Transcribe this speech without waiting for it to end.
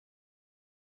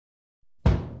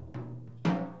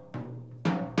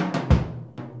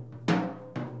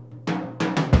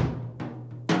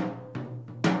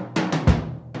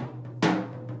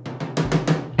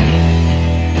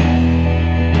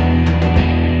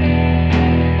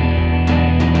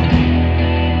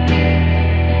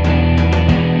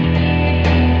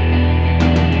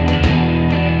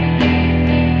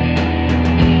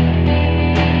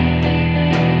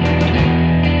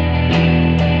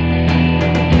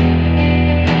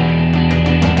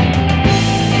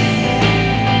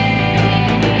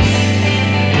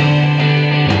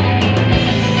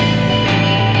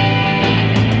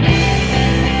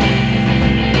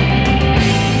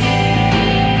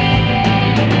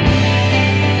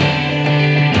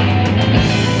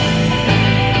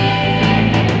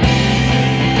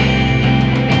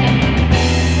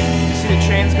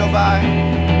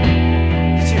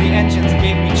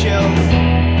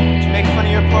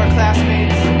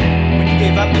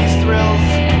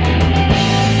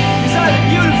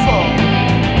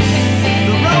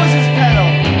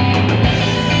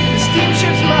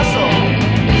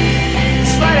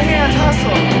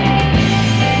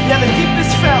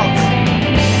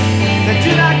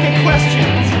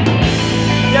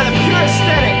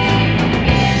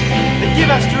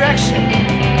attraction,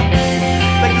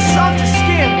 like the softest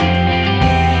skin,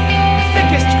 the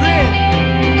thickest grin,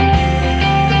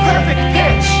 the perfect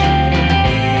pitch,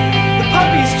 the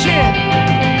puppy's chin,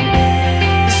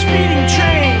 the speeding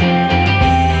train,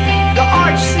 the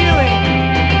arch ceiling,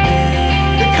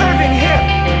 the curving hip,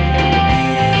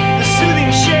 the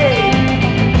soothing shade.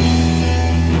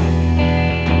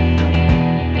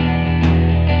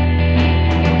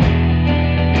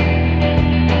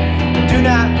 Do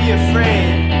not be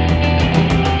afraid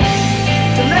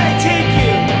to let it take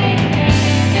you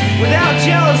without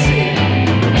jealousy.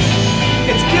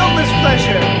 It's guiltless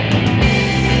pleasure,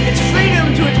 it's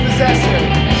freedom to its possessor,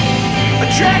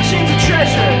 attraction to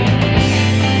treasure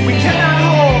we cannot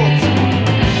hold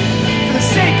for the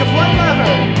sake of one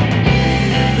lover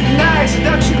who denies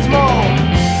seduction's mold.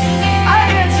 I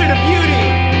answer to beauty,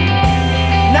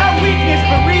 not weakness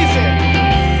but reason,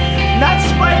 not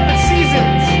spite but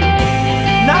seasons,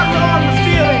 not wrong with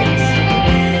feelings,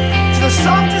 to the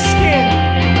softest skin,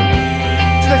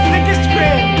 to the thickest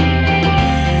grin,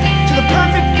 to the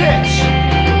perfect pitch,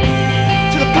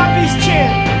 to the puppy's chin,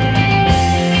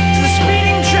 to the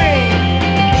speeding train,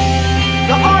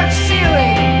 the arch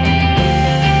ceiling,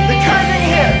 the curving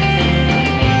hip,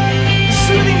 the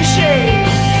soothing shade,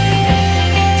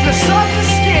 to the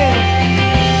softest skin,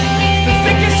 the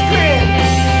thickest grin,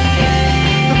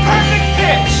 the perfect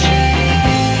pitch,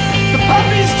 the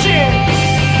puppy's chin,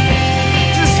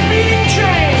 to the speeding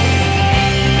train,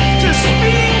 to the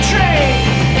speeding train,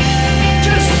 to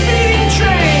the speeding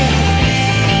train,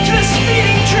 to the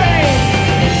speeding train,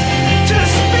 to the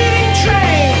speeding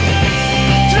train,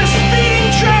 to the speeding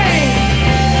train,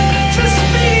 to the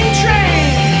speeding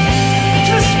train,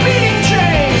 to the speeding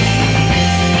train.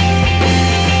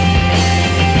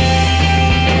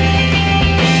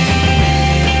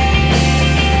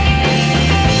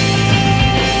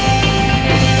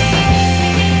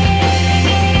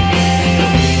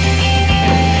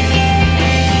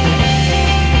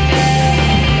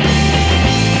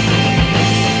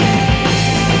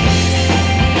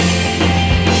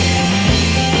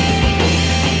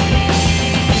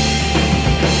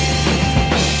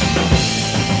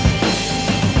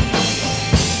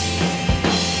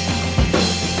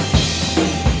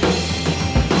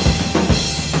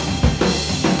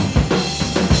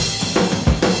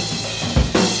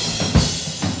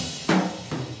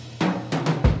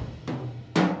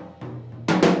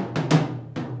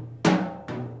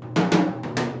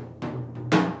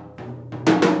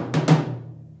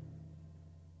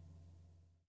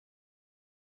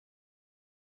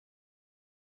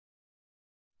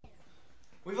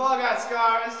 We've all got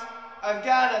scars. I've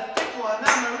got a thick one on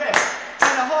my wrist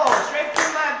and a hole straight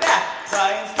through my back.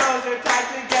 Brian's toes are tied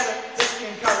together.